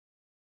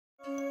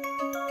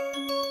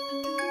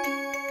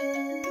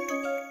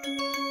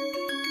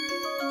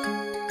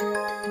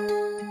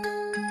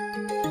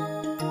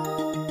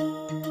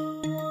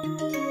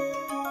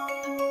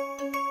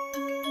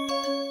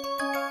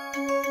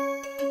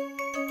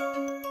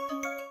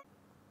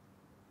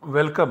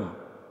Welcome.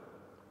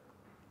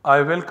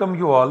 I welcome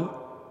you all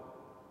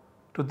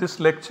to this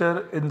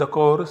lecture in the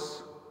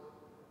course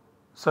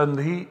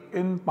Sandhi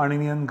in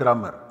Paninian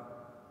Grammar.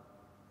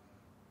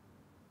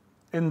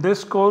 In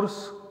this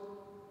course,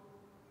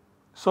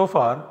 so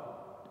far,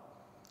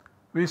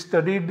 we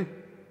studied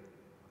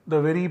the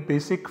very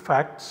basic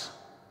facts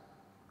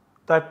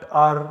that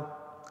are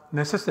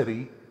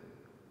necessary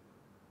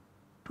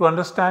to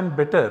understand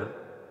better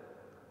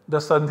the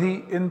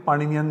Sandhi in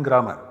Paninian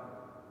grammar.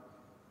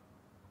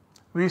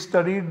 We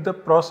studied the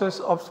process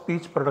of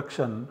speech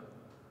production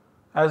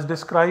as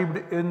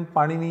described in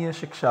Paniniya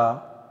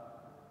Shiksha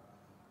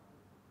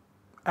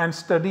and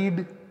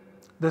studied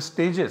the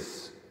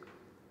stages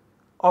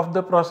of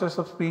the process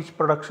of speech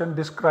production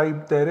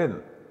described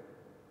therein.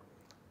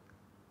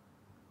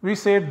 We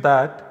said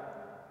that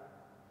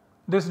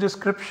this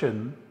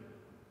description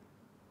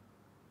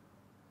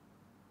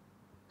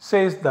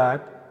says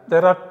that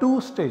there are two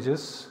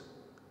stages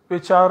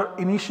which are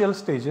initial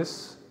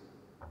stages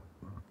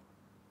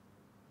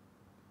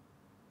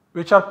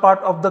which are part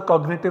of the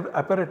cognitive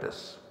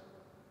apparatus,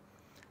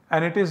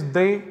 and it is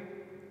they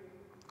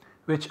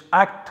which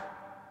act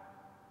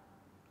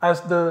as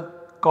the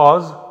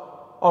cause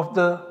of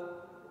the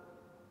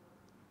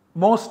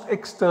most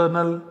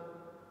external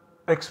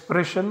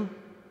expression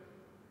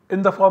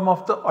in the form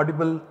of the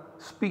audible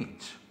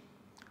speech.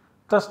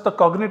 Thus, the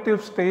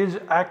cognitive stage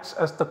acts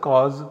as the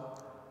cause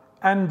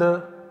and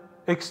the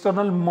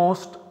external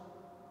most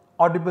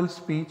audible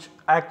speech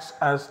acts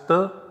as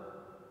the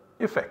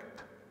effect.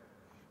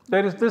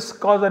 There is this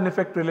cause and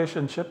effect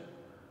relationship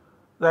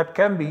that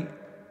can be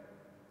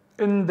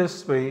in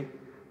this way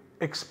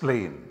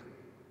explained.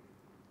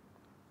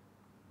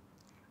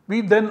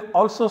 We then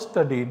also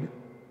studied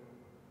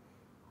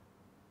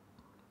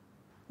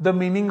the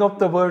meaning of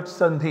the word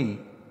sandhi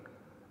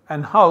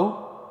and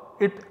how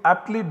it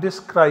aptly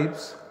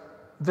describes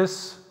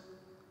this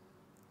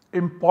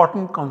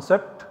important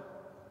concept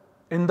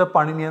in the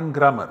Paninian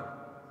grammar.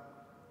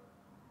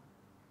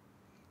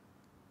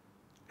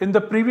 In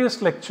the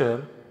previous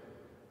lecture,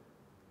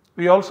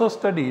 we also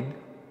studied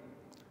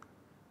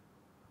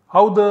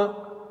how the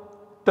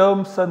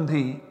term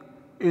sandhi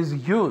is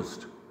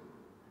used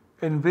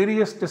in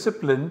various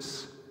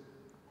disciplines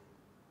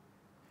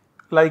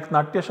like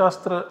Natya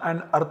Shastra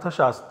and Artha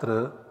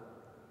Shastra,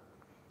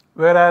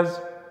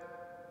 whereas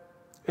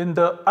in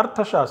the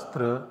Artha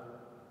Shastra,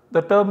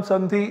 the term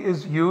sandhi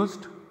is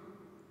used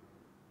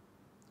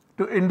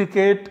to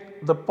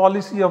indicate the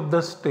policy of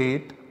the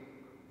state,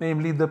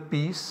 namely the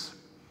peace,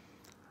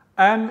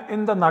 and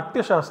in the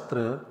Natya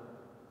Shastra,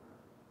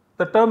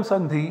 the term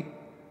sandhi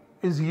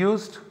is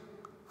used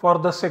for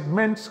the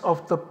segments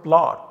of the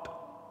plot,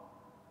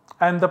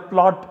 and the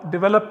plot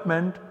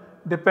development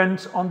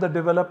depends on the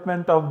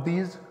development of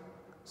these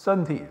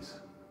sandhis.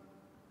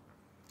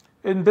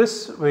 In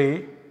this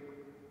way,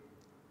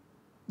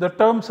 the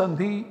term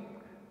sandhi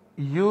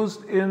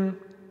used in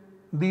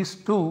these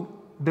two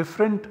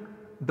different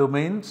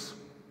domains,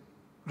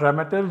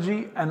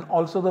 dramaturgy and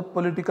also the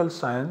political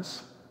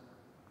science,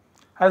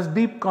 has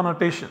deep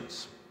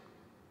connotations.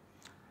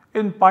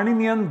 In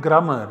Paninian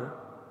grammar,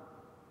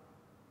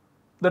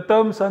 the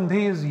term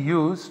sandhi is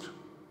used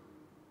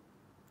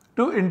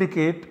to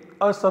indicate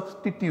a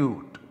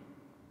substitute.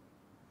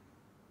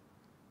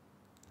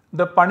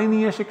 The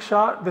Paniniya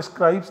Shiksha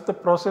describes the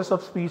process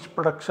of speech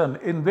production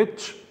in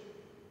which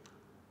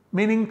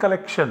meaning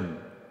collection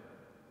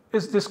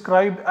is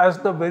described as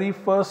the very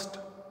first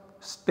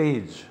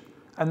stage,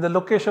 and the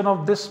location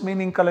of this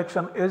meaning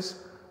collection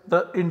is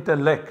the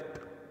intellect.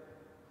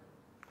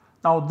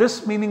 Now,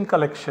 this meaning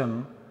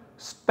collection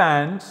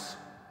stands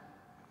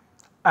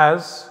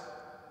as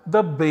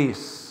the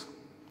base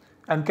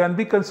and can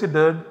be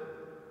considered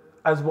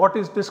as what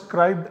is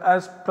described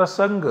as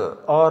prasanga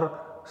or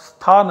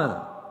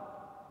sthana,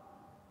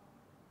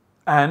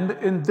 and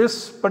in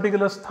this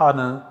particular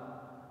sthana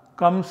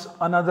comes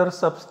another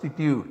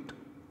substitute.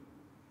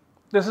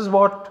 This is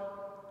what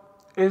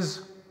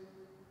is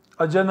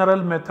a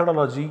general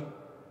methodology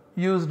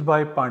used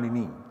by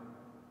Panini.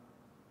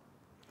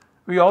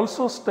 We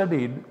also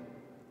studied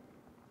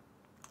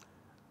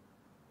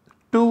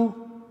two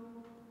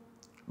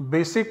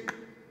basic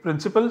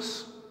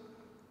principles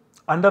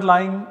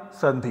underlying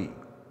sandhi.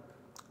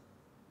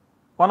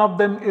 One of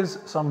them is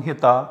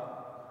saṁhitā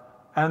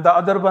and the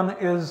other one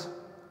is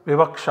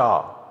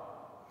vivaksha.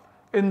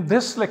 In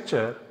this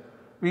lecture,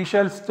 we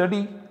shall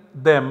study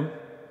them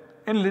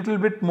in little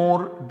bit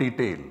more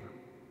detail.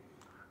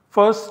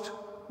 First,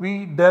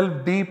 we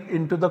delve deep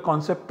into the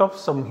concept of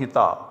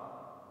saṁhitā.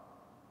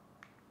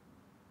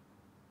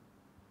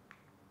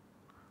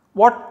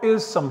 What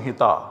is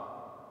saṁhitā?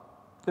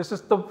 This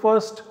is the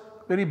first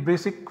very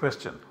basic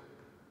question.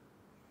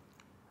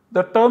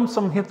 The term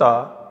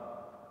saṁhitā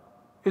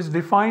is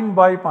defined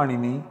by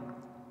Panini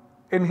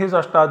in his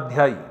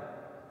Ashtadhyayi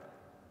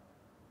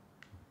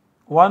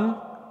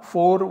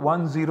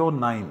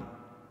 14109,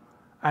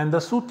 and the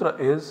sutra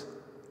is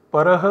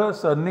Paraha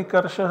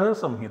Sarnikarshaha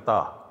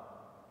Saṁhitā.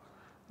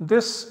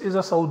 This is a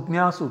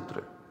Saudhnya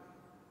Sutra.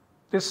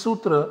 This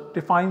sutra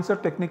defines a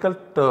technical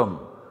term.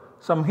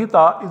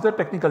 Saṁhitā is a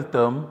technical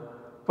term.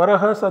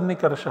 Paraha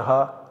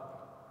sannikarshaha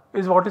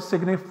is what is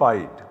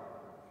signified,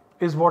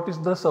 is what is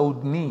the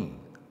saudni.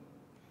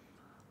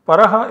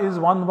 Paraha is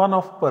one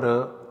of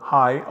para,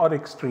 high or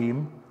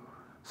extreme.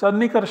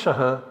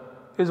 Sannikarshaha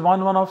is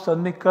one of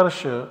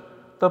sannikarsha,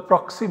 the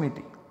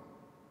proximity.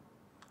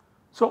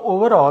 So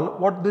overall,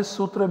 what this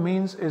sutra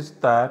means is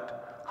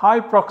that high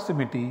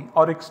proximity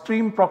or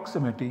extreme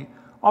proximity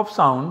of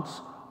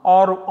sounds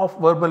or of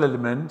verbal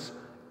elements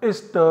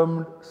is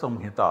termed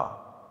saṁhitā.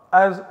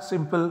 As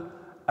simple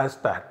as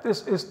that.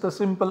 This is the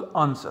simple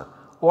answer.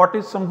 What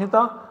is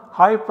saṁhitā?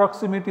 High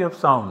proximity of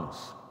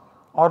sounds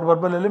or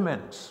verbal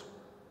elements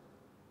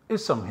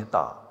is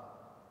saṁhitā.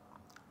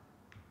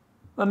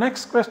 The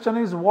next question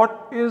is,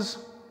 what is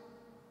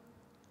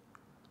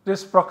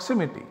this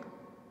proximity?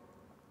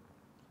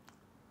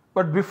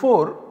 But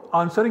before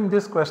answering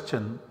this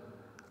question,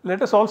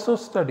 let us also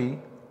study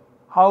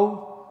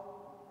how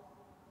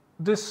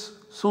this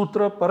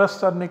sutra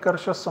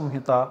Parasannikarsha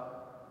Saṁhitā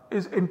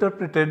is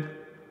interpreted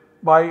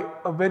by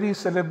a very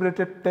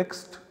celebrated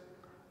text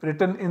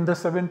written in the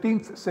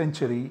 17th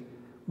century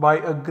by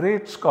a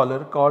great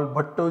scholar called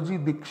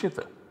Bhattoji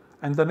Dikshita,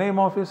 and the name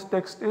of his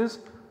text is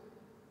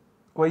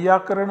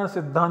Vaiyakarana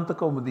Siddhanta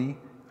Kaumudi,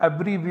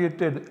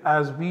 abbreviated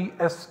as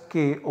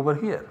VSK over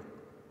here.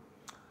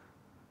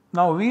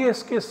 Now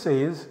VSK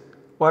says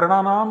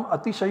Varnanam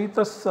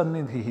Atishayitas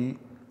Sannidhi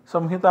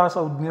Saṁhitā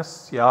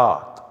Saudnyas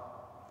Syat.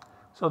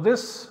 So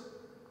this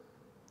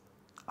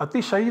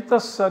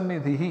Atishayitas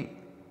Sannidhi,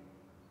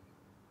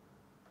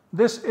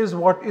 this is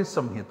what is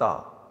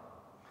Saṁhitā.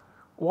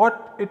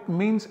 What it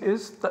means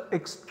is the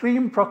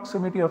extreme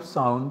proximity of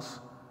sounds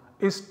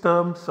is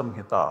termed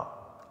Saṁhitā.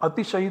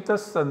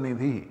 Atishayitas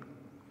Sannidhi.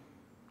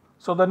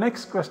 So the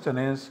next question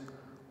is,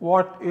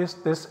 what is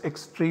this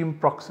extreme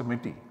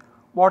proximity?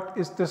 What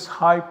is this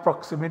high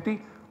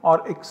proximity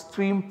or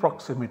extreme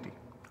proximity?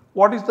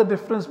 What is the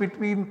difference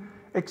between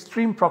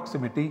extreme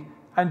proximity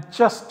and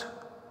just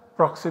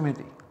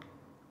proximity?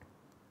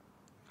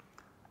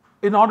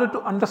 In order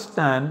to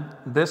understand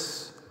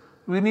this,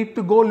 we need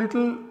to go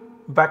little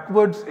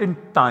backwards in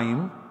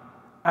time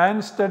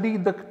and study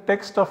the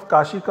text of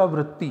Kashika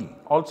Vritti,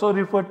 also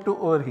referred to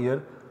over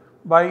here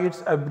by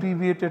its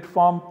abbreviated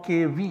form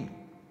KV.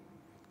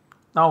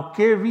 Now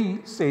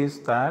KV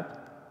says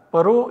that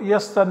Paro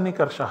yas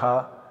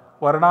sannikarshaha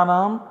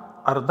varnanam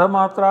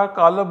ardhamatra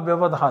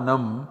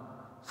kalavyavadhanam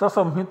sa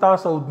saṁhitā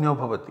saudnyo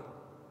bhavati.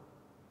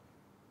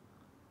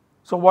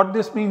 So what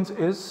this means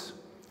is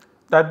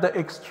that the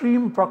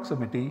extreme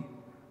proximity,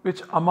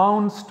 which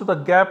amounts to the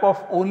gap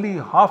of only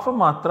half a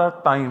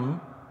matra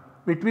time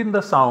between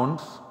the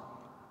sounds,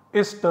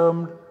 is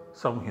termed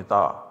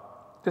saṁhitā.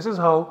 This is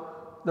how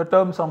the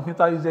term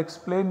saṁhitā is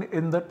explained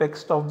in the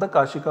text of the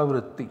Kashika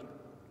Vritti.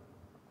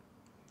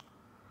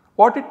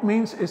 What it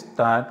means is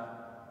that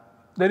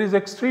there is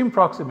extreme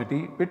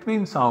proximity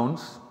between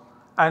sounds,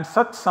 and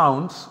such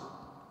sounds,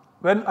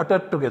 when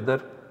uttered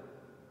together,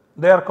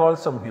 they are called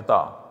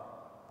saṁhitā.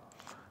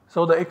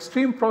 So the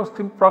extreme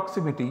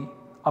proximity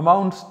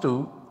amounts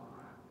to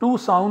two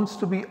sounds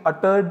to be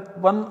uttered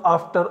one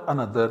after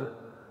another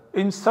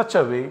in such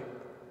a way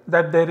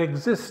that there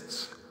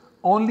exists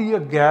only a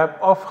gap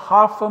of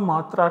half a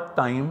matra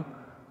time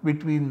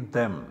between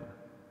them.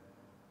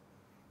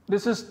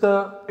 This is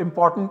the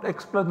important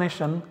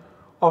explanation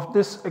of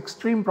this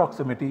extreme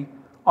proximity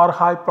or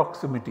high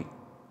proximity,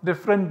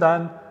 different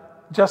than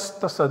just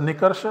the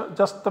sannikarsha,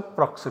 just the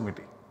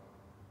proximity.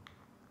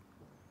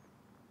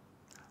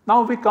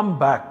 Now we come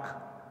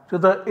back to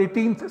the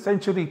 18th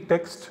century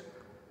text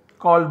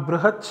called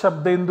Brihat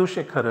Shabdendu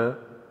Shekhara,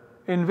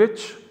 in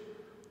which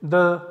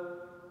the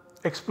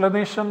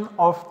explanation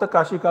of the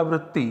Kashika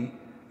Vritti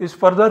is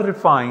further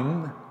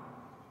refined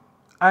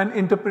and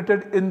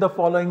interpreted in the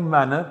following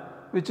manner,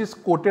 which is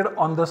quoted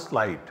on the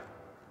slide.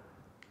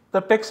 The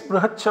text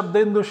Brihat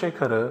Shabdendu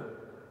Shekhara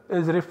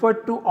is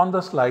referred to on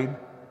the slide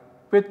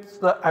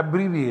with the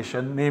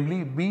abbreviation,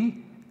 namely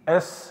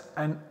BS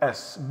and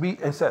S,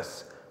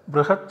 BSS,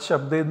 Brihat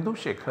Shabdendu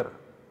Shekhara.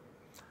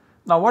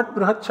 Now what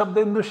Brihat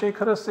Shabdendu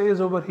Shekhara says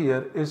over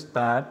here is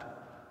that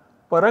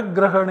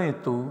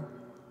Paragrahanetu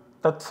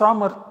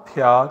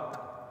Tatsamarthyat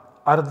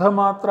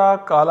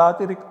Ardhamatra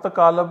Kalatirikta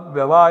Kala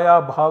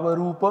Vyavaya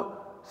Bhavarupa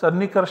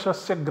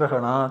Sannikarshasya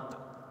Grahanat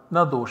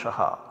Na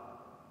Doshaha.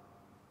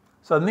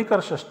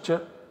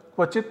 Sannikarshascha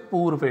Kvachit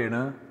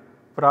Purvena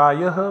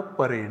Prayah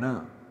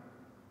Parena.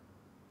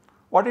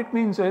 What it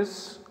means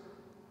is,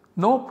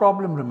 no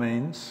problem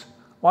remains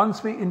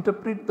once we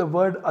interpret the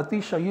word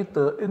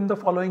Atishayita in the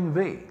following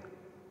way.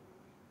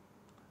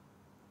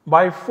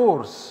 By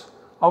force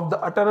of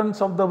the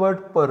utterance of the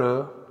word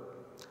para,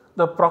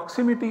 the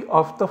proximity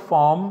of the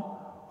form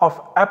of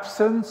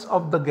absence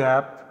of the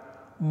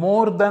gap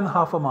more than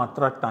half a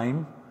matra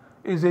time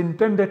is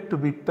intended to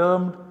be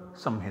termed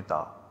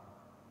saṁhitā.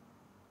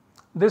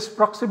 This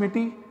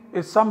proximity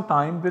is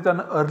sometime with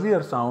an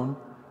earlier sound,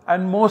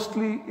 and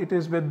mostly it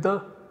is with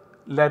the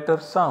latter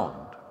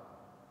sound.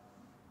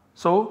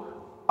 So,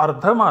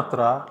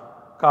 ardhamatra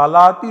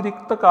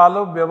कालातिरिक्त काल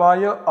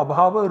व्यवाय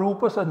अभाव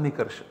रूप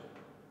सन्निकर्ष.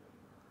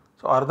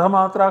 So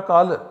ardhamatra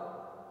kala,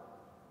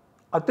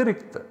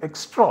 atirikta,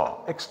 extra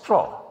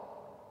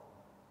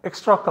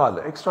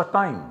kala, extra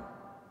time.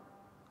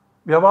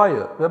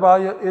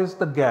 Vyavaya is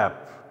the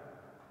gap,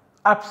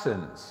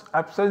 absence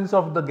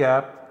of the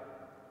gap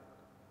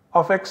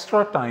of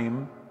extra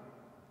time,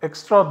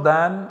 extra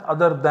than,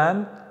 other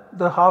than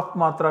the half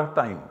matra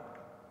time.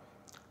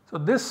 So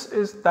this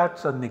is that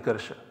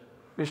sannikarsha,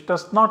 which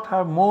does not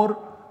have more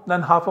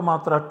than half a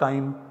matra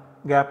time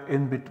gap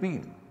in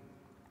between.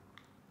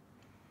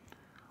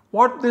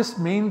 What this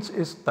means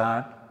is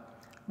that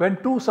when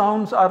two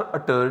sounds are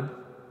uttered,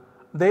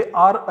 they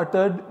are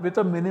uttered with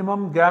a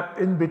minimum gap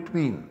in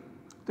between.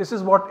 This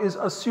is what is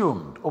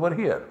assumed over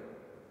here.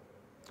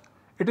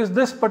 It is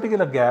this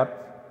particular gap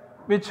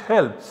which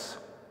helps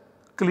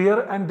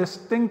clear and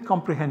distinct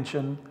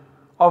comprehension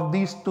of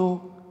these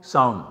two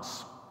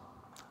sounds.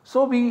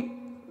 So we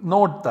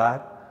note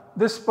that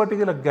this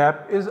particular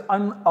gap is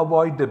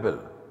unavoidable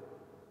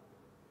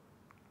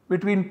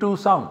between two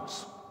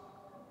sounds.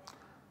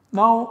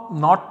 Now,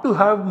 not to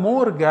have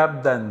more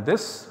gap than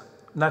this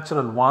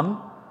natural one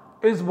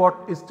is what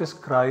is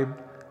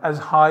described as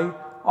high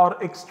or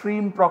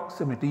extreme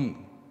proximity,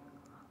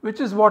 which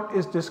is what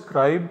is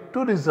described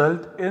to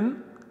result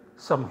in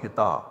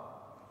saṁhitā.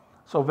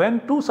 So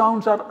when two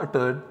sounds are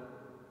uttered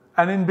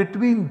and in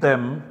between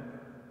them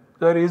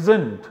there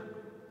isn't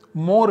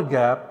more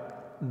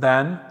gap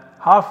than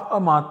half a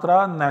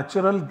matra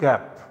natural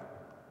gap.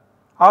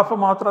 Half a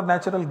matra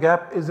natural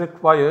gap is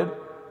required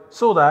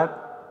so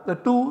that the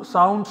two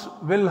sounds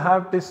will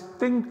have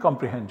distinct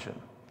comprehension,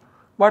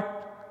 but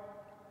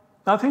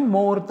nothing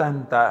more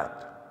than that.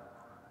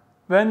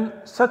 When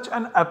such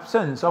an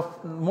absence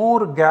of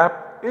more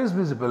gap is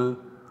visible,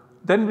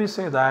 then we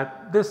say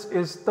that this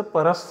is the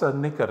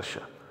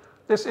parasanikarsha.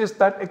 This is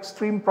that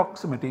extreme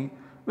proximity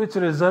which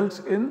results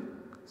in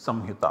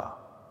saṁhitā.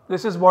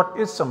 This is what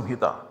is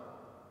saṁhitā.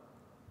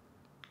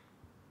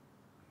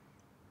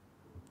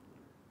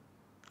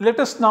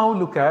 Let us now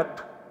look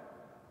at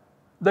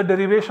the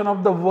derivation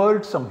of the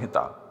word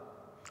saṁhitā.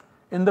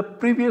 In the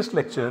previous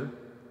lecture,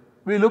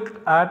 we looked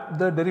at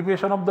the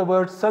derivation of the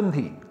word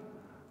sandhi.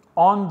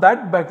 On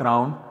that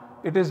background,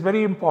 it is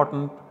very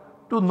important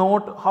to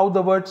note how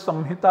the word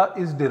saṁhitā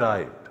is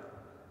derived.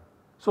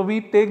 So we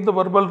take the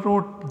verbal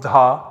root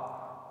dha,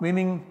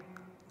 meaning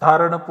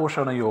dharana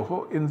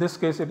poshanayoho. In this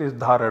case, it is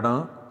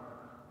dharana,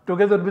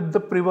 together with the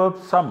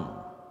preverb sam.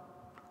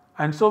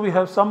 And so we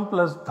have sam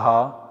plus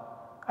dha,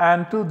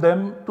 and to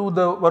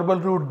the verbal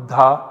root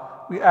dha,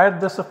 we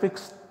add the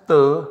suffix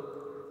ta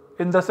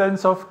in the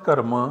sense of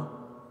karma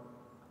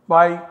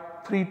by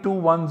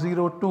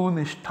 32102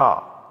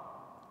 nishtha.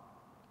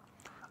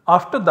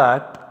 After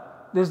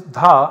that, this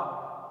dha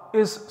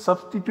is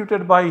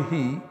substituted by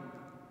hi,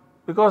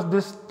 because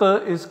this ta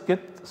is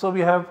kit, so we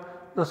have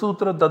the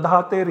sutra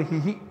dadhater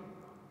hihi,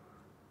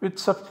 which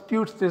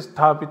substitutes this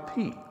dha with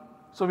hi.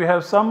 So we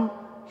have sam,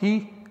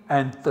 hi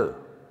and ta.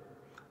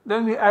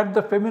 Then we add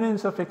the feminine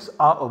suffix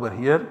a over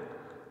here,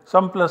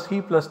 sam plus hi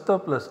plus ta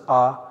plus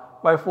a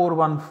by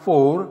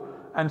 414,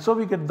 and so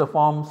we get the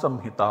form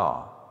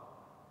saṁhitā.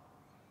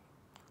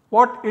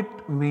 What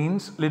it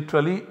means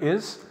literally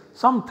is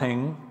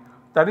something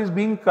that is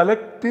being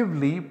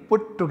collectively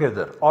put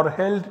together or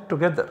held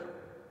together.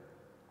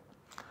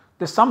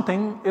 This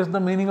something is the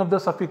meaning of the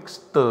suffix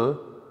ta,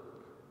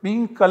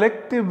 being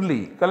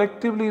collectively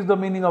is the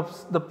meaning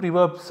of the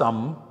preverb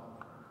sam,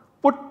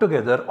 put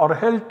together or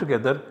held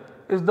together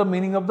is the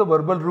meaning of the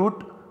verbal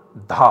root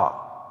dha,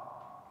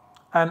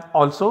 and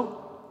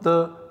also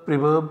the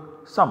preverb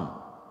sam.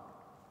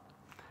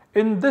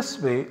 In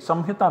this way,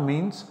 saṁhitā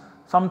means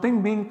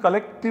something being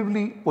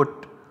collectively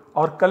put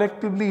or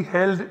collectively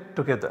held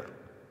together.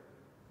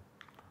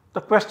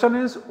 The question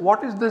is,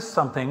 what is this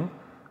something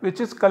which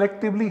is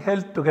collectively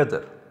held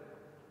together?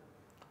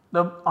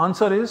 The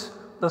answer is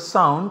the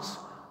sounds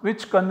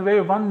which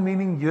convey one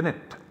meaning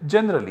unit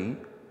generally,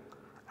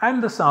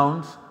 and the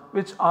sounds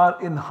which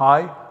are in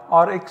high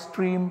or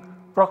extreme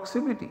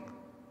proximity.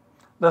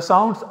 The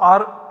sounds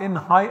are in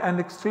high and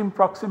extreme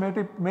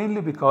proximity mainly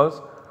because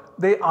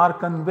they are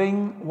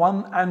conveying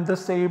one and the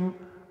same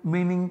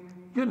meaning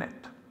unit.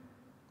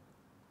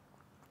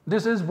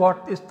 This is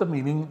what is the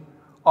meaning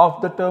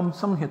of the term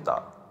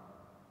saṁhitā.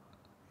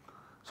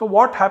 So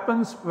what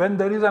happens when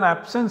there is an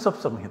absence of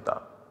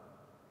saṁhitā?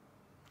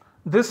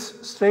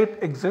 This state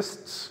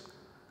exists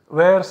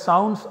where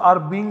sounds are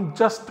being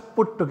just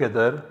put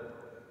together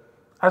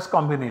as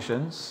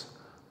combinations,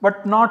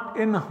 but not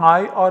in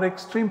high or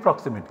extreme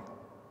proximity.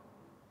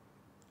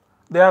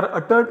 They are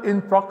uttered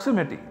in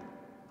proximity,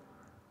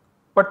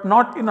 but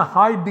not in a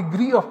high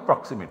degree of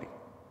proximity.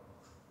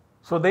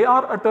 So they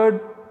are uttered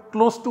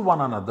close to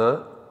one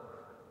another,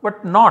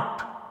 but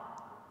not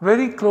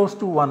very close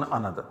to one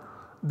another.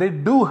 They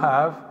do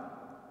have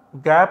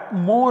gap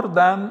more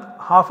than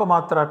half a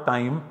matra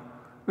time,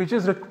 which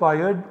is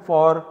required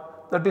for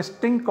the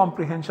distinct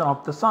comprehension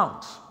of the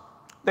sounds.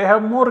 They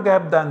have more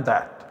gap than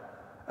that,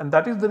 and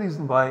that is the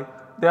reason why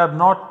they are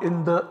not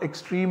in the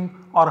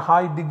extreme or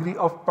high degree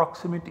of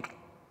proximity.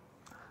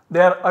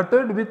 They are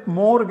uttered with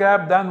more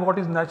gap than what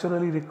is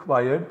naturally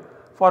required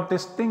for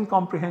distinct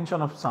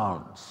comprehension of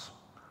sounds.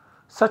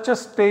 Such a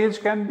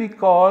stage can be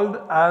called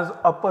as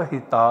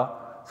apahita,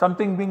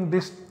 something being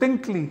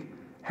distinctly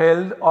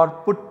held or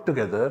put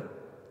together,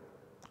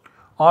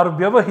 or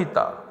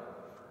vyavahita,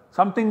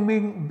 something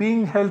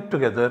being held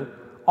together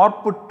or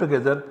put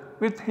together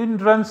with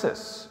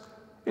hindrances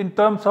in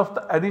terms of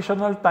the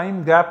additional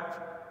time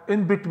gap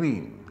in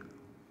between.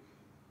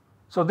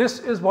 So this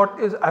is what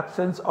is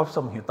absence of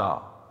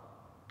saṁhitā.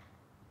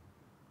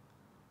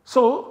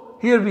 So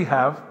here we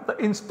have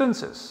the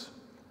instances.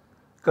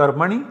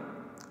 Karmani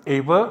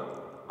eva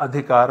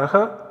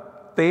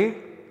adhikaraha te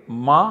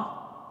ma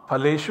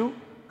phaleshu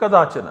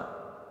kadachana.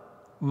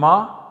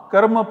 Ma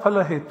karma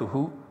phala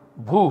hetuhu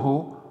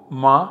bhuhu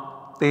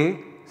ma te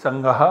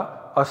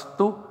sangaha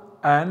astu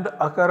and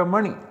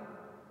akarmani.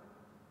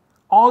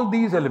 All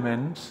these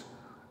elements,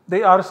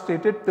 they are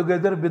stated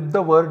together with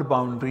the word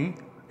boundary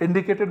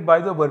indicated by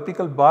the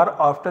vertical bar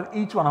after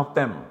each one of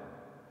them.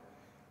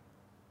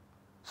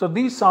 So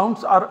these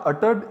sounds are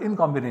uttered in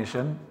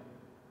combination,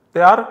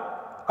 they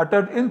are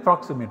uttered in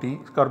proximity,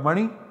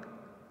 karmani,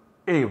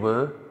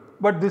 eva,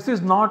 but this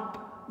is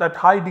not that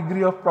high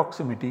degree of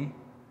proximity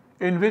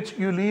in which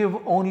you leave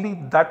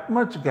only that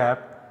much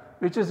gap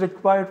which is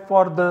required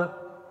for the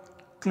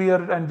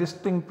clear and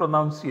distinct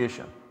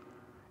pronunciation.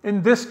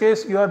 In this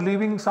case, you are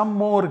leaving some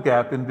more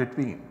gap in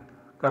between.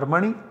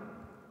 Karmani,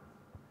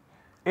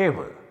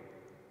 eva,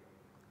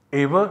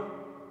 eva,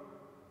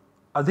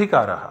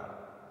 adhikaraha,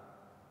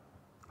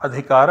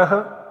 adhikaraha,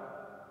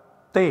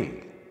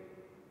 te,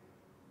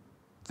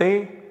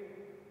 te,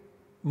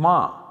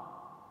 ma,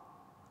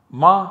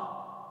 ma,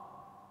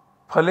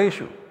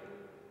 phaleshu,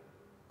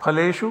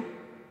 phaleshu,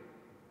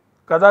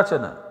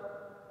 kadachana,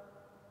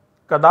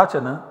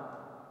 kadachana,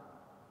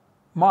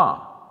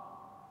 ma,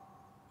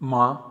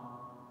 ma,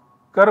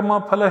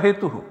 karma phala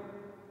hetuhu,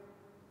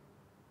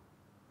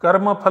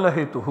 karma phala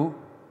hetuhu,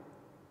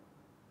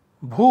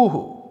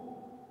 bhuhu,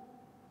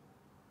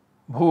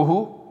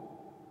 bhuhu,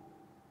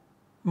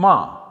 ma,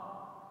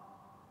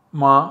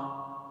 ma,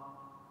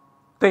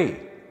 te,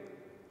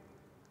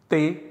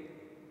 te,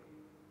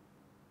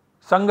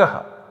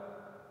 sangaha,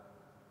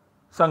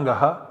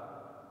 sangaha,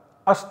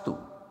 astu,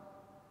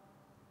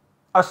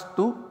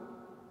 astu,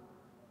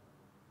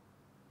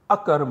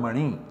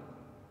 akarmani.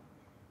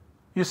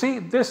 You see,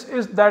 this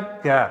is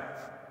that gap.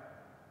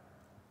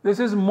 This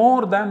is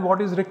more than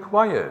what is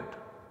required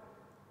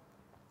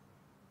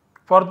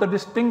for the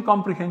distinct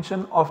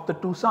comprehension of the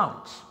two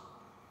sounds.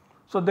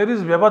 So there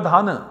is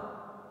vyavadhana,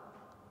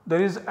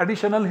 there is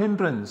additional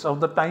hindrance of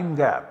the time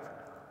gap.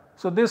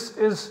 So this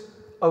is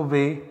a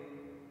way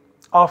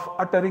of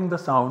uttering the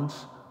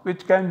sounds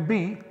which can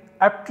be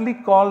aptly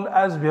called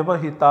as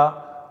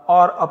vyavahita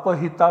or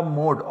apahita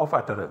mode of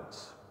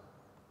utterance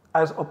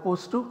as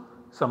opposed to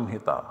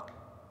saṁhitā.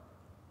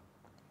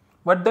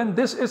 But then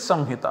this is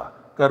saṁhitā.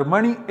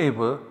 Karmani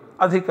eva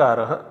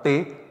adhikaraha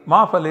te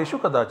ma phaleshu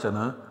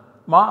kadachana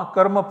ma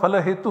karma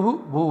phala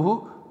hetuhu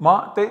bhuhu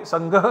ma te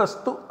sangaha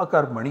astu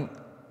akarmani.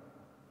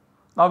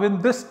 Now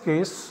in this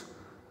case,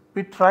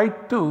 we try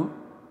to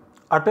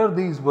utter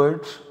these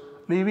words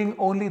leaving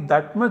only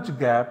that much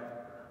gap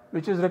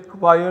which is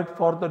required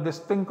for the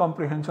distinct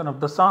comprehension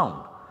of the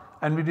sound,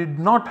 and we did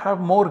not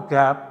have more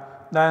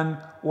gap than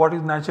what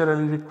is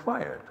naturally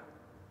required.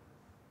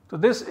 So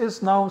this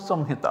is now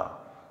saṁhitā.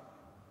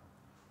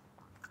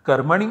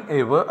 Karmani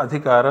eva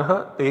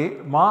adhikaraha te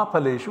ma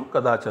phaleshu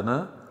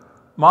kadachana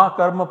ma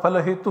karma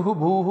phala hetuhu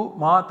bhuhu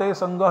ma te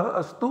sangaha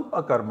astu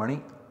akarmani.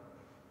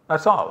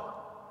 That's all.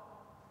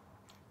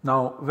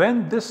 Now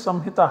when this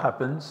saṁhitā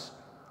happens,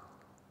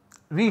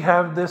 we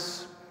have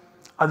this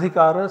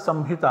adhikara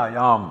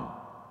saṁhitājām.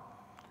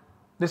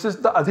 This is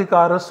the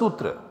adhikara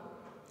sutra.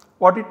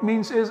 What it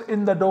means is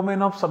in the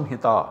domain of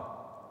saṁhitā.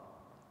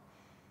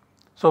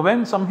 So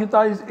when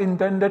saṁhitā is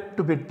intended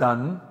to be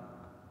done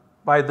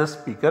by the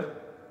speaker,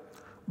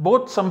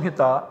 both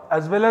saṁhitā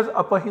as well as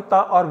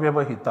apahita or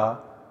vyavahita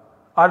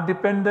are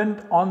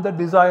dependent on the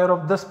desire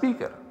of the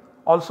speaker,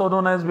 also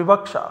known as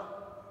vivaksha.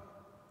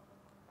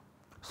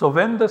 So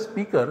when the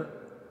speaker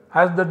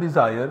has the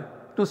desire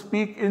to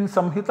speak in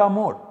saṁhitā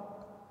mode,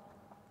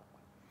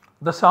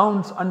 the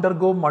sounds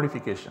undergo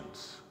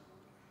modifications,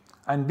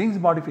 and these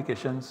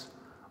modifications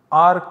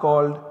are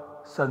called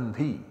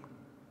sandhi,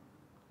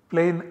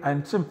 plain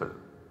and simple.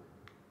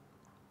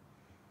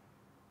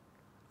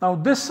 Now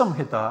this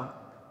saṁhitā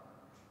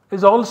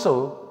is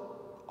also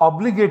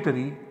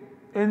obligatory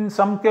in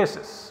some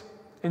cases,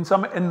 in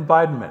some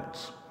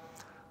environments.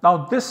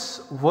 Now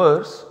this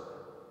verse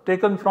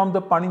taken from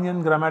the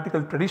Paninian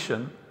grammatical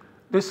tradition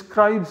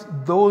describes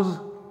those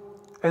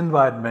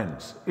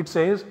environments. It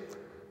says,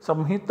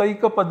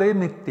 Samhitaika pade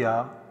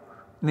nitya,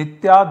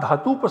 nitya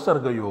dhatu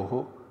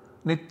pasargayoho,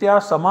 nitya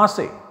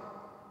samase,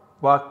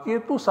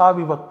 vakyetu sa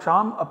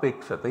vivaksham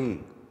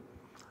apekshate.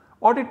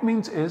 What it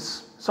means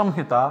is,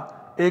 Samhita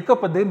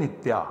ekapade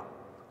nitya.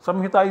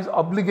 Saṁhitā is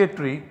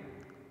obligatory.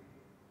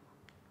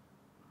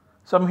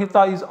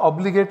 Saṁhitā is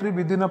obligatory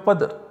within a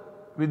pada,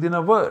 within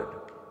a word.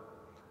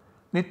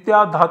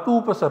 Nitya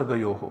dhatu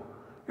upasargayoho.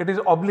 It is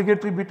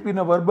obligatory between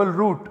a verbal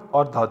root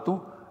or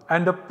dhatu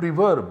and a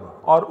preverb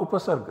or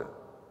upasarga.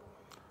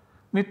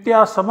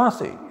 Nitya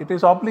samase. It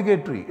is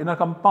obligatory in a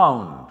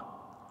compound,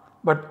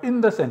 but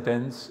in the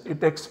sentence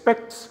it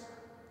expects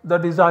the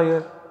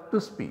desire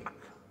to speak.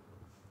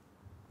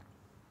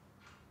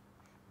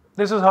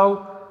 This is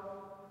how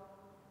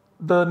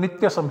the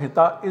Nitya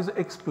Saṁhitā is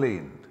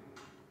explained.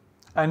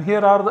 And here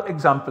are the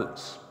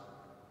examples.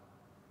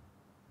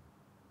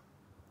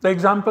 The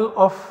example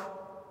of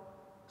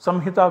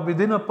Saṁhitā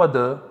within a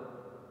pada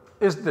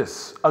is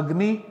this: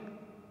 Agni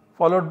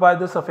followed by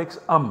the suffix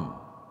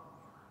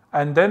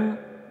and then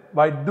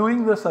by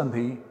doing the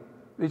sandhi,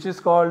 which is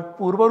called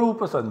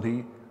Purvarupa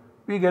sandhi,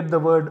 we get the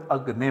word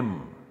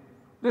Agnim.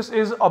 This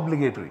is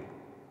obligatory,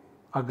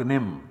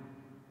 Agnim.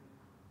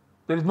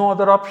 There is no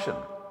other option.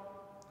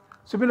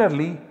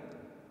 Similarly,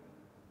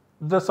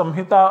 the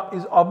Saṁhitā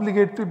is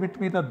obligatory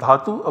between a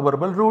dhatu, a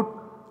verbal root,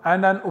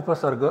 and an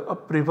upasarga, a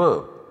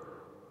preverb.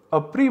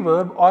 A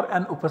preverb or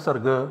an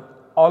upasarga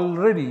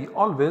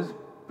always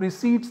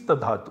precedes the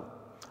dhatu.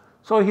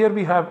 So here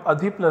we have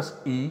adhi plus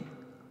e,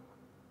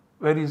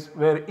 where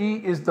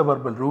e is the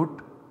verbal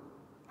root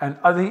and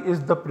adhi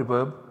is the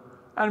preverb,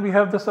 and we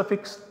have the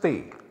suffix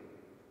te,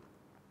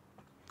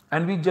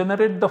 and we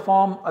generate the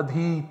form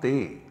adhi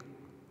te.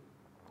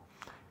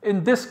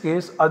 In this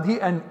case, adhi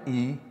and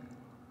e,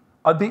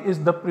 adhi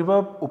is the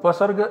preverb,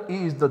 upasarga,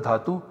 e is the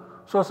dhatu.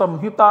 So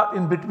Saṁhitā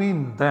in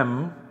between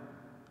them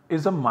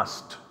is a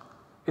must,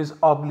 is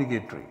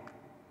obligatory.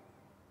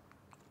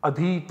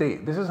 Adhi te.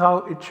 This is how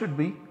it should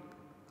be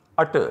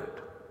uttered.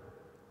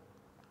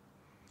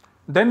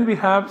 Then we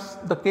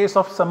have the case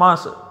of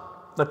samasa,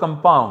 the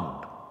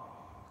compound.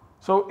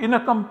 So in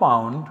a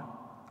compound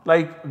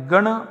like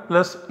gana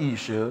plus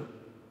isha,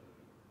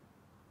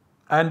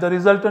 and the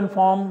resultant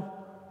form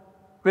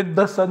with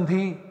the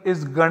sandhi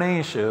is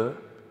ganesha,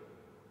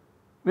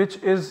 which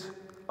is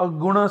a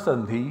guna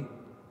sandhi.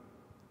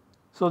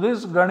 So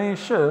this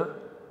ganesha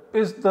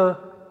is the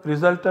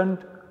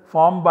resultant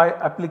form by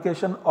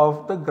application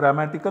of the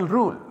grammatical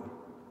rule.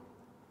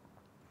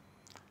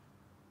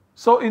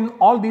 So in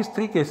all these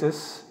three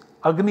cases,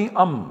 Agni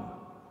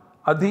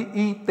adhi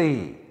e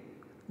te,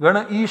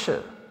 gana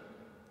isha,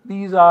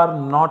 these are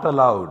not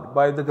allowed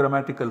by the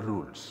grammatical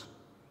rules.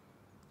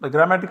 The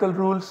grammatical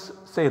rules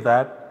say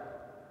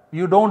that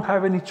you don't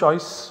have any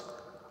choice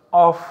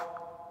of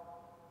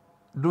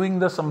doing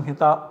the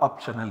Saṁhitā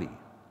optionally.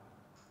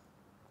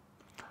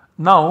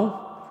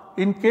 Now,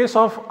 in case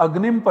of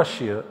Agnim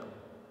Pashya,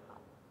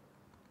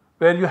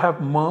 where you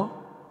have ma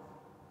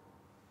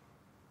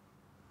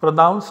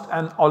pronounced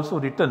and also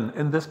written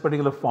in this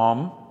particular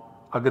form,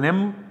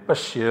 Agnim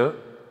Pashya,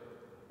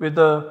 with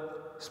a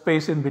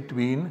space in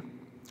between,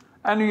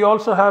 and we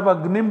also have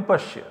Agnim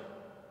Pashya,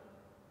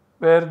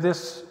 where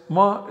this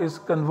ma is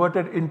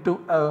converted into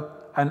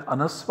an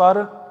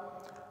anaswara,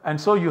 and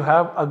so you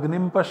have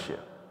Agnim Pashya.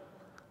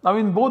 Now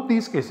in both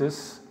these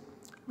cases,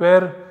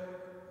 where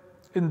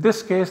in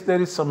this case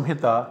there is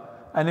Saṁhitā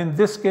and in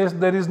this case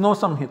there is no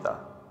Saṁhitā,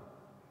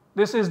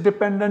 this is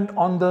dependent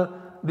on the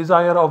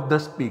desire of the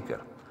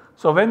speaker.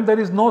 So when there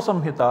is no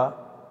Saṁhitā,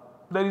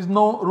 there is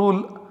no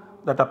rule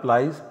that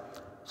applies.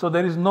 So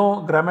there is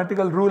no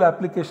grammatical rule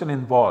application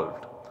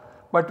involved.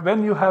 But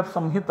when you have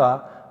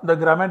Saṁhitā, the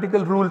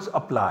grammatical rules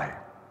apply.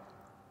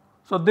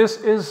 So this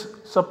is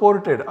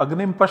supported,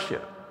 Agnim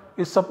Pashya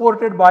is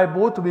supported by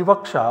both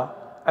Vivaksha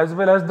as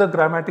well as the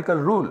grammatical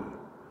rule.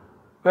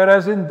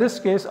 Whereas in this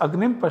case,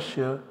 Agnim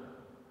Pashya,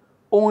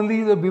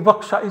 only the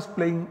Vivaksha is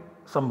playing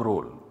some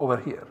role over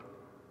here.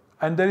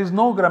 And there is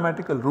no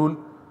grammatical rule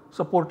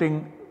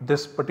supporting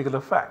this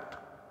particular fact.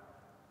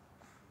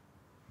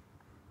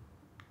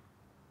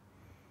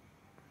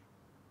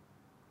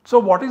 So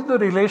what is the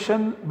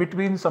relation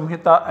between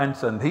Saṁhitā and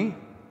Sandhi?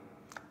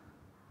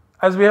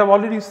 As we have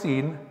already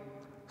seen,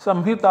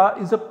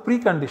 Saṁhitā is a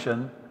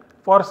precondition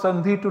for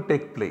Sandhi to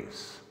take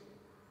place.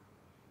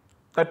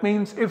 That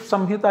means if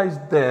Saṁhitā is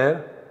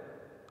there,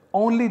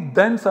 only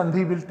then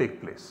Sandhi will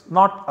take place,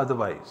 not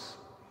otherwise.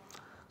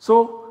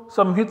 So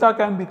Saṁhitā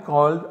can be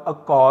called a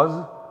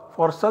cause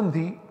for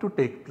Sandhi to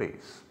take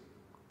place.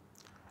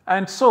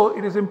 And so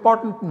it is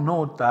important to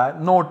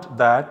note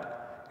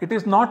that it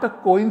is not a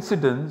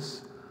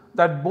coincidence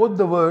that both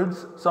the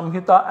words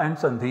Saṁhitā and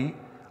Sandhi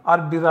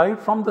are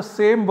derived from the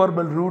same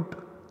verbal root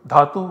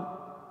dhatu,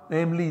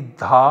 namely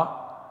dha,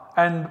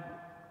 and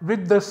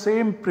with the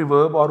same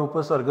preverb or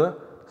upasarga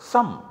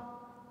sam.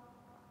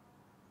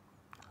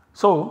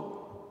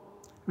 So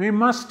we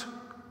must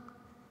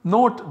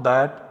note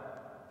that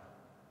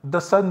the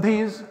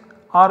sandhis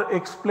are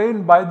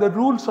explained by the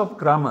rules of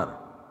grammar.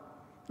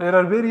 There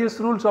are various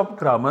rules of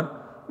grammar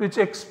which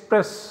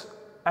express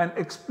and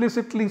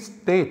explicitly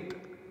state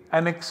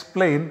and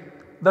explain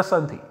the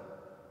sandhi.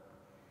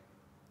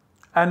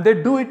 And they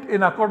do it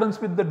in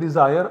accordance with the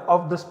desire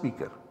of the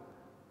speaker.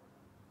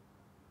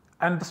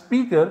 And the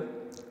speaker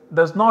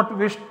does not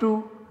wish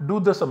to do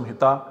the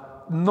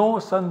Saṁhitā, no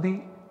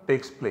sandhi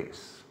takes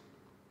place.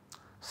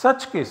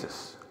 Such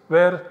cases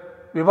where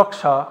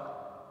vivaksha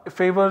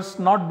favors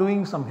not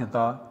doing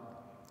samhita,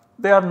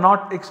 they are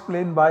not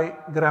explained by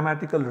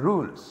grammatical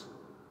rules.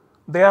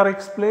 They are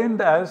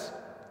explained as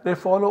they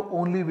follow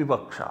only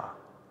vivaksha.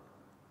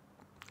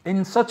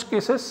 In such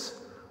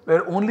cases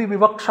where only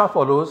vivaksha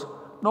follows,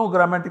 no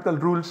grammatical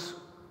rules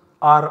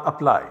are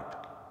applied.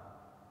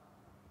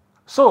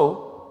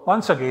 So,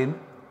 once again,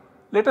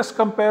 let us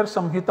compare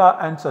samhita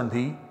and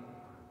sandhi.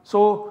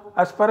 So,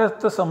 as far as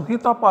the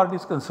samhita part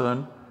is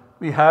concerned,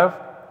 we have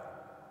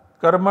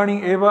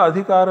karmani eva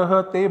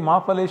adhikaraha te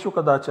ma phaleshu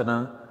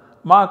kadachana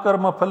ma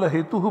karma phala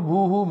hetuhu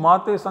bhuhu ma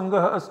te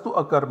sangah astu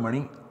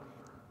akarmani.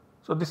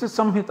 So, this is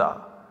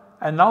samhita,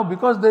 and now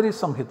because there is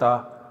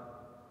samhita,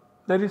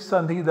 there is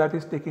sandhi that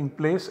is taking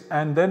place,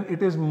 and then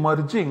it is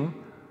merging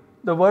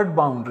the word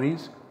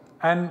boundaries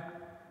and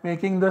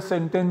making the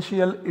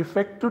sentential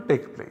effect to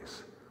take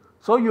place.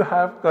 So, you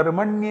have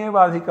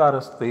karmanyeva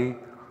adhikaraste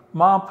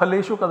ma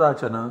phaleshu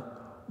kadachana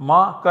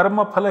ma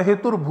karma phala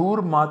hetur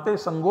bhur mate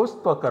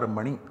sangostva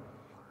karmani.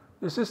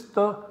 This is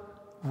the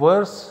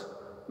verse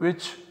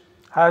which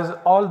has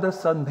all the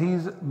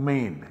sandhis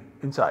made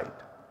inside.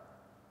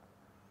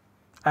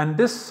 And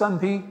this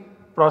sandhi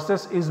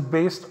process is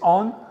based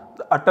on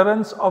the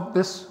utterance of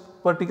this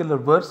particular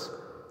verse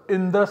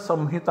in the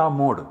samhita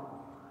mode.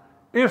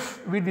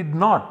 If we did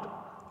not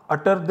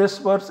utter this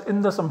verse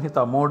in the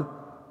samhita mode,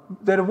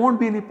 there won't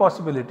be any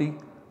possibility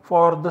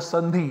for the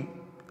sandhi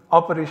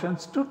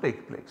operations to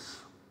take place.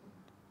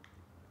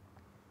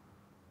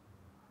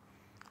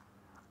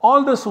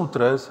 All the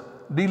sutras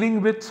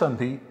dealing with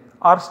sandhi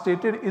are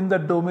stated in the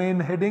domain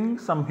heading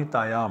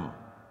samhitayam.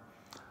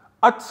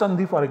 At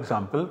sandhi, for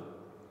example,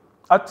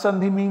 at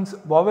sandhi means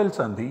vowel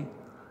sandhi,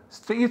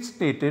 is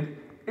stated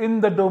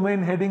in the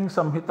domain heading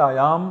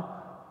samhitayam,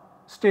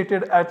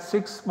 stated at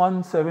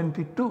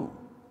 6172.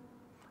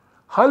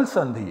 Hal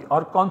sandhi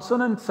or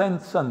consonant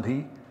sense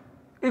sandhi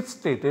is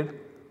stated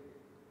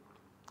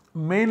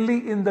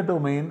mainly in the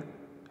domain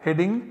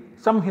heading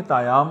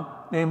samhitayam,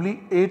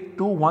 namely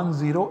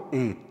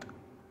 82108.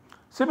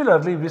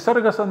 Similarly,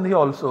 visarga sandhi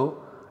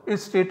also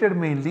is stated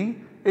mainly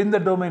in the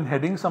domain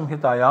heading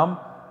samhitayam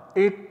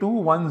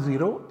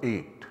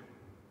 82108.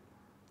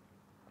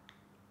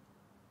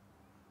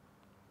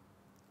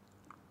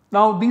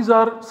 Now, these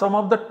are some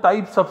of the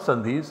types of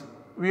sandhis.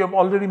 We have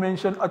already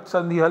mentioned Ach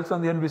sandhi, Hal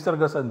sandhi and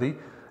Visarga sandhi.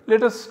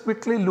 Let us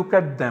quickly look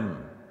at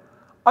them.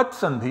 Ach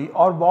sandhi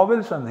or vowel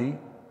sandhi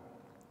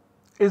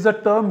is a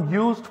term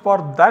used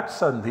for that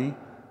sandhi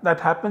that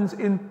happens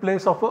in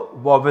place of a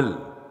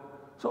vowel.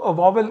 So, a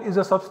vowel is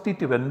a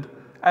substituent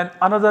and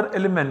another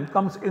element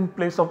comes in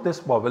place of this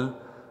vowel.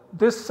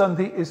 This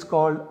sandhi is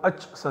called Ach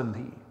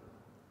sandhi.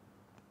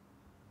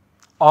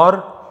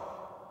 Or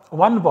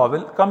one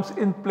vowel comes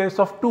in place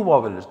of two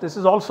vowels. This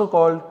is also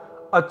called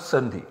Ach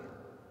sandhi.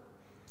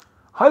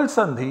 Hal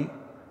sandhi,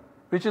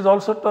 which is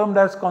also termed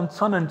as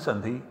consonant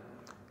sandhi,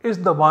 is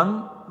the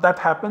one that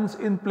happens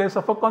in place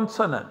of a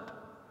consonant.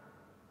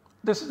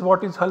 This is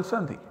what is Hal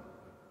sandhi.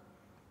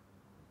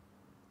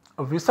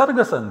 A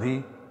Visarga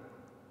sandhi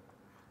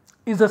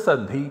is a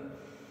sandhi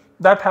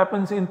that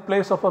happens in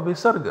place of a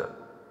Visarga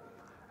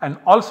and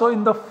also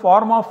in the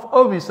form of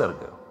a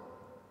Visarga,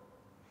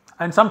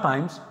 and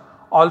sometimes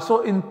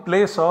also in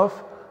place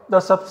of the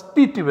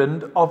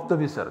substituent of the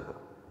Visarga.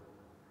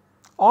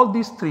 All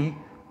these three,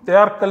 they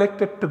are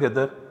collected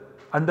together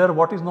under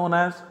what is known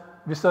as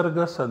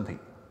Visarga sandhi.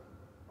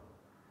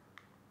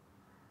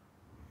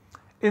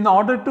 In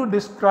order to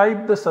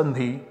describe the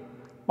sandhi,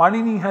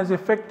 Panini has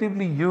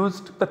effectively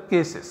used the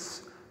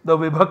cases, the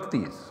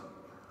vibhaktis.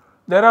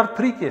 There are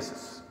three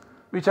cases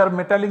which are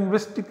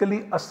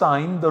metalinguistically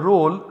assigned the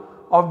role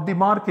of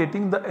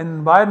demarcating the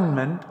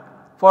environment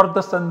for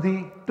the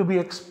sandhi to be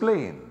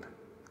explained.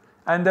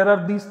 And there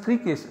are these three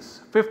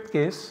cases: fifth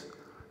case,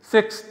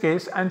 sixth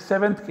case and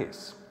seventh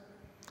case.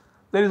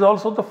 There is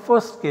also the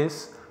first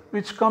case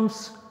which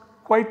comes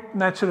quite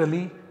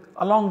naturally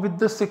along with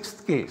the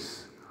sixth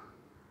case.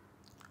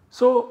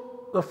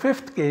 So, the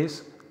fifth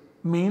case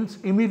means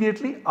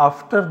immediately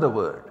after the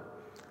word.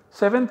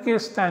 Seventh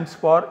case stands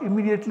for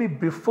immediately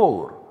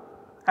before,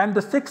 and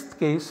the sixth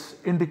case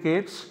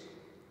indicates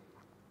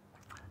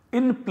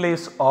in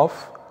place of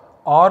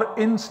or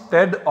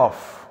instead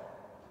of.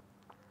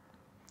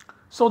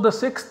 So, the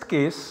sixth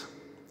case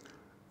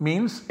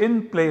means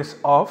in place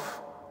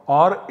of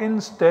or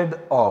instead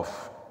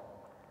of.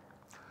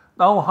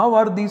 Now, how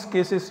are these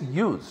cases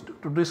used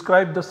to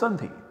describe the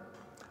sandhi?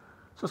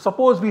 So,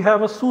 suppose we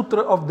have a sutra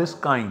of this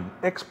kind: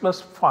 x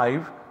plus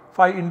 5,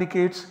 5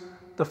 indicates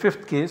the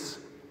fifth case,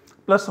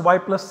 plus y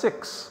plus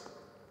 6,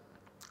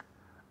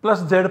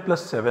 plus z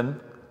plus 7,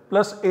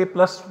 plus a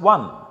plus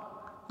 1.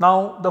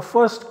 Now, the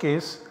first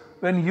case,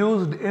 when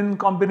used in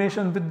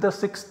combination with the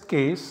sixth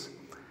case,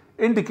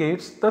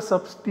 indicates the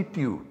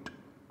substitute.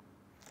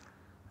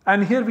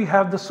 And here we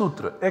have the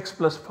sutra: x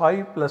plus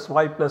 5 plus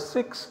y plus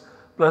 6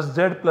 plus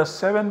z plus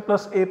 7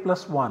 plus a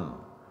plus 1.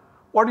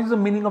 What is the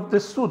meaning of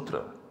this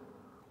sutra?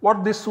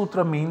 What this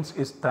sutra means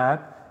is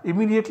that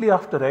immediately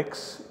after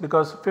x,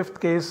 because fifth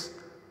case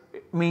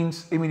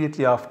means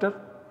immediately after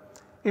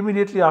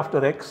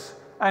x,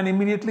 and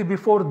immediately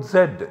before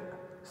z.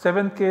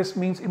 Seventh case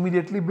means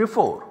immediately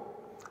before.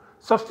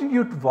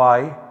 Substitute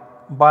y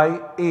by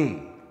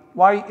a.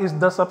 Y is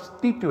the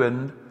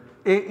substituent,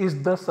 a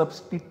is the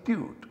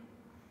substitute.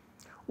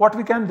 What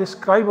we can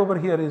describe over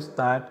here is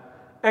that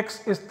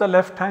x is the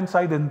left hand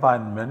side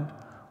environment,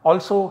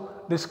 also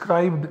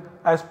described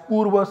as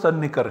purva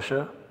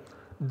sannikarsha.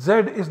 Z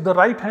is the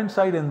right hand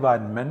side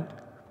environment,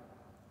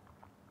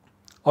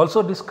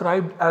 also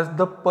described as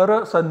the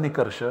para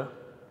sannikarsha.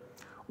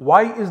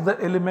 Y is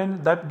the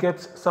element that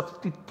gets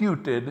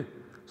substituted.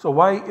 So,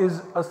 y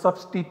is a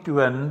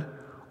substituent,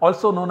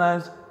 also known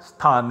as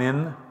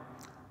sthanin,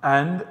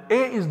 and a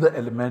is the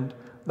element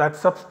that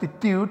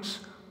substitutes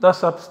the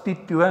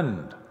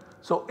substituent.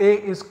 So, a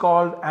is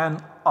called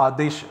an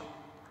adesha.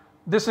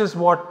 This is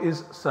what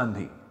is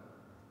sandhi.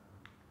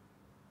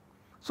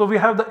 So, we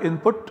have the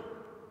input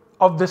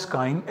of this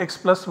kind x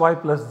plus y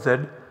plus z,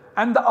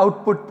 and the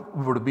output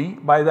would be,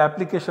 by the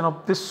application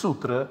of this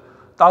sutra,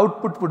 the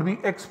output would be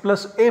x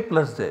plus a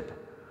plus z,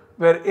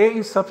 where a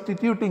is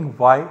substituting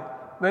y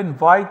when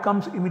y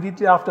comes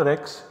immediately after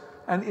x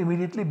and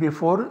immediately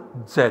before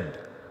z.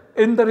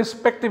 In the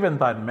respective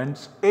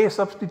environments, a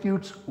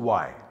substitutes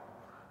y,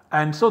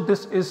 and so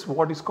this is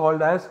what is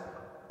called as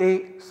a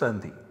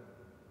sandhi.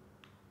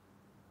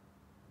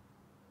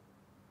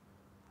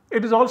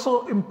 It is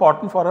also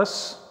important for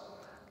us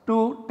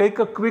to take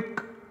a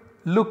quick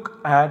look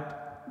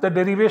at the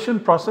derivation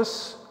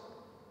process,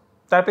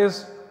 that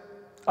is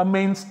a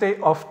mainstay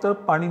of the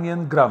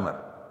Paninian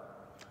grammar.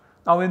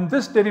 Now, in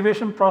this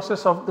derivation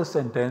process of the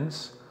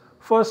sentence,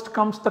 first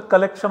comes the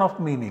collection of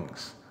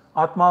meanings,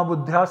 atma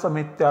buddhya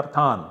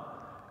samithyarthan,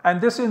 and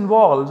this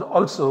involves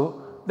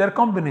also their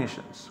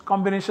combinations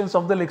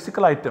of the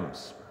lexical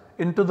items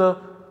into the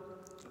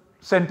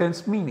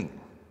sentence meaning.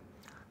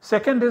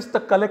 Second is the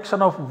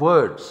collection of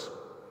words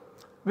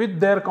with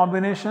their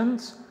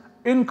combinations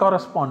in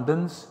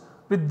correspondence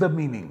with the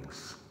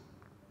meanings.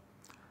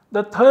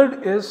 The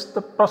third is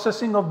the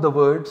processing of the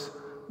words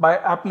by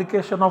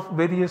application of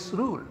various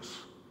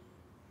rules.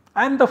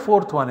 And the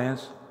fourth one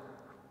is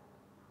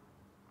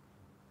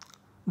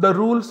the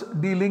rules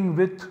dealing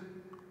with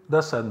the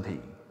sandhi.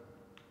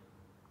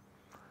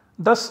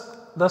 Thus,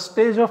 the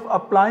stage of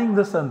applying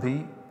the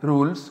sandhi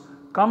rules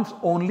comes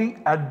only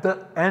at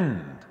the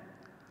end,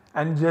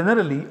 and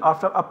generally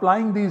after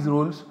applying these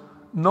rules,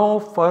 no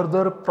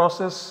further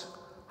process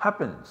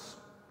happens.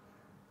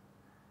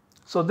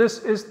 So, this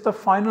is the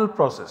final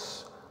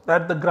process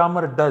that the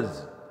grammar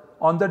does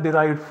on the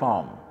derived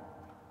form.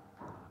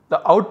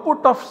 The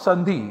output of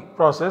sandhi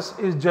process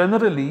is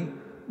generally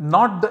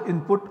not the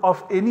input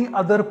of any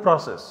other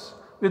process,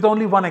 with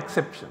only one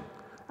exception,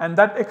 and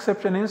that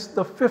exception is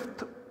the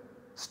fifth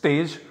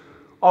stage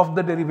of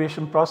the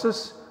derivation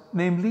process,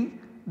 namely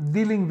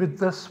dealing with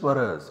the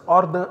swaras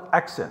or the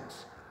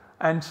accents,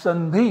 and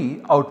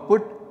sandhi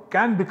output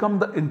can become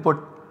the input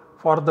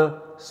for the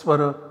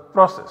swara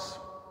process.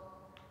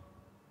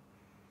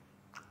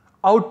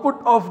 Output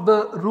of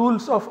the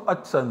rules of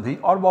ach sandhi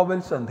or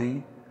vowel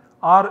sandhi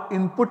are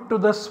input to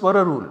the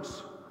swara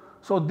rules.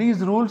 So,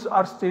 these rules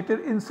are stated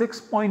in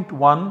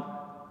 6.1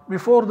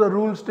 before the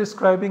rules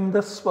describing the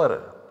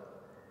swara.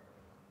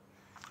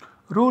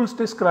 Rules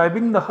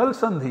describing the hal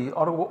sandhi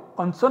or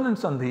consonant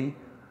sandhi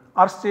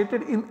are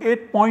stated in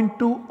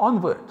 8.2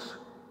 onwards,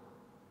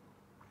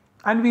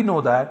 and we know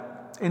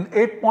that in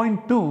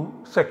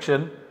 8.2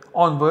 section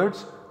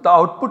onwards, the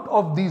output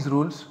of these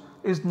rules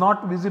is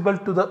not visible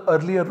to the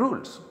earlier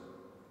rules.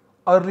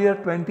 Earlier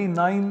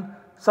 29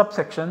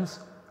 subsections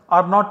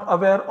are not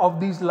aware of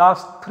these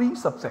last 3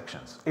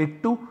 subsections,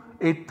 8.2,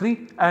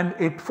 8.3 and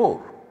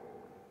 8.4.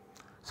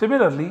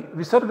 Similarly,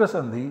 visarga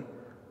sandhi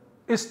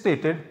is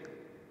stated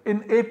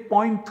in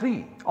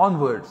 8.3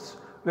 onwards,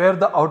 where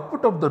the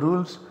output of the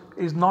rules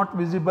is not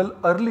visible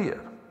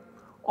earlier.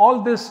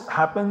 All this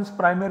happens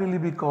primarily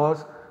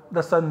because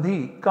the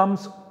sandhi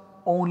comes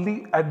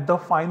only at the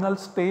final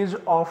stage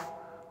of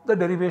the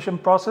derivation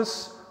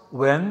process,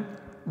 when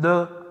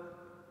the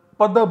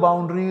pada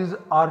boundaries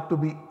are to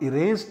be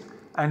erased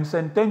and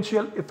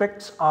sentential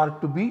effects are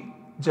to be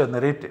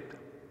generated.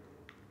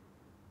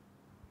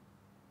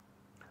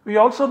 We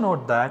also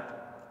note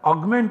that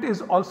augment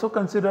is also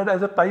considered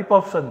as a type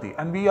of sandhi,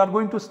 and we are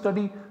going to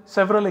study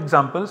several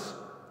examples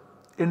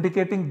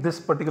indicating this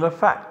particular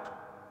fact.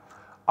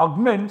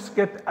 Augments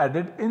get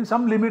added in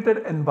some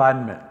limited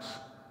environments.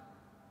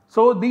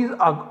 So, these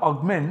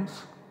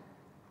augments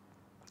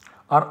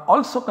are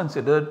also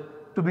considered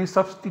to be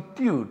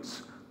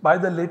substitutes by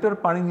the later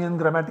Paninian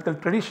grammatical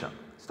tradition,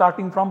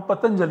 starting from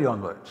Patanjali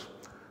onwards,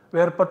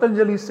 where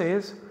Patanjali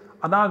says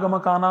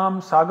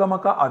anagamakanam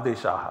sagamaka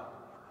adeshaha.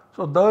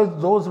 So,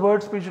 those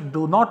words which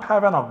do not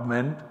have an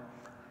augment,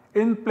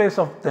 in place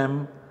of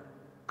them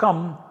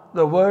come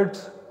the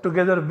words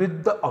together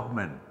with the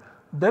augment.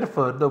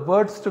 Therefore, the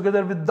words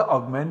together with the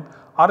augment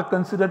are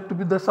considered to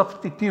be the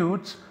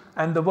substitutes,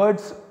 and the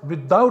words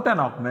without an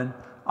augment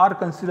are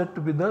considered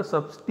to be the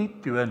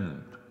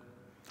substituent.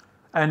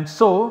 And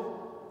so,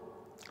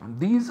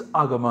 these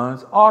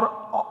agamas or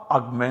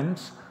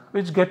augments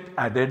which get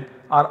added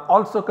are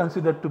also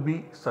considered to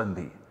be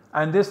sandhi,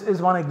 and this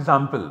is one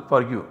example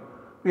for you.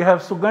 We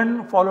have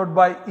Sugan followed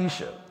by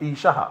Isha,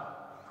 Ishaha,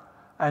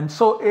 and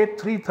so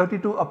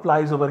 8332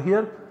 applies over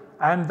here,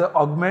 and the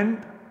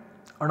augment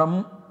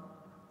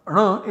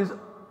is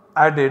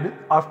added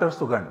after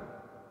Sugan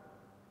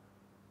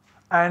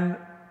and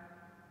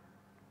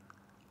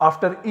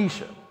after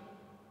Isha,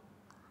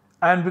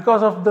 and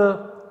because of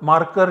the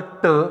marker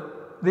T,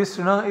 this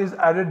is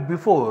added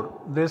before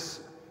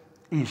this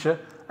Isha,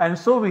 and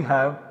so we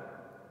have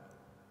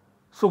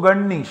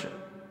Sugannisha.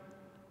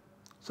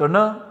 So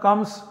na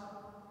comes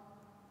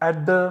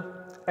at the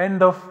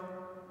end of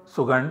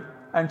Sugan,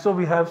 and so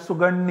we have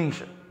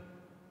Sugannisha.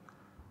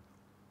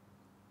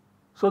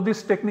 So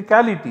this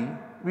technicality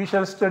we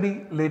shall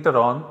study later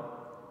on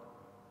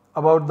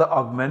about the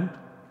augment,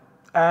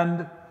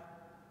 and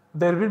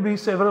there will be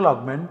several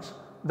augments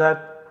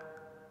that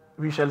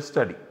we shall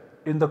study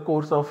in the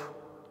course of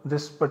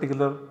this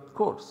particular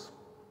course.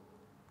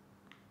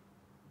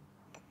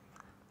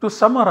 To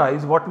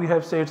summarize what we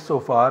have said so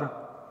far,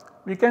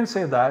 we can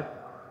say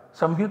that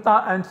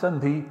Samhita and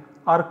Sandhi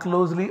are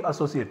closely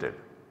associated.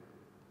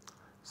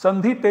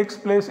 Sandhi takes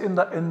place in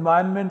the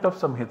environment of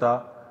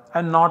Samhita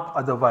and not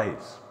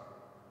otherwise.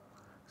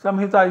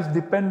 Samhita is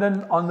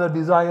dependent on the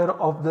desire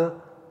of the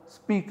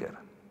speaker.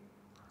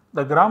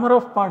 The grammar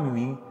of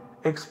Panini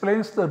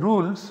explains with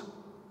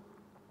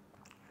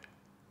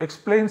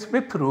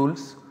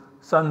rules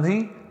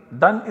Sandhi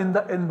done in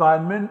the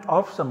environment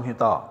of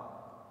Samhita.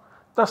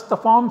 Thus the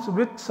forms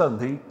with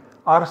Sandhi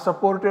are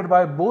supported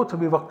by both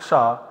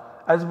Vivaksha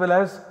as well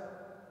as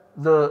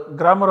the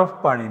grammar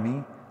of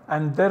Panini,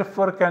 and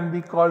therefore can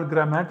be called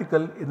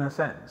grammatical in a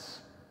sense.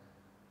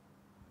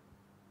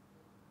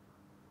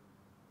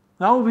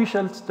 Now we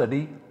shall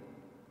study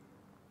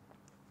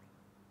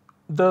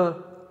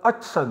the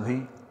Ach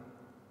Sandhi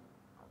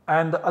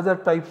and the other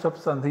types of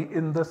Sandhi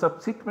in the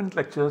subsequent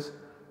lectures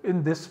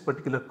in this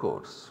particular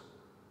course.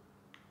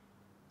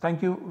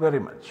 Thank you very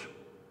much.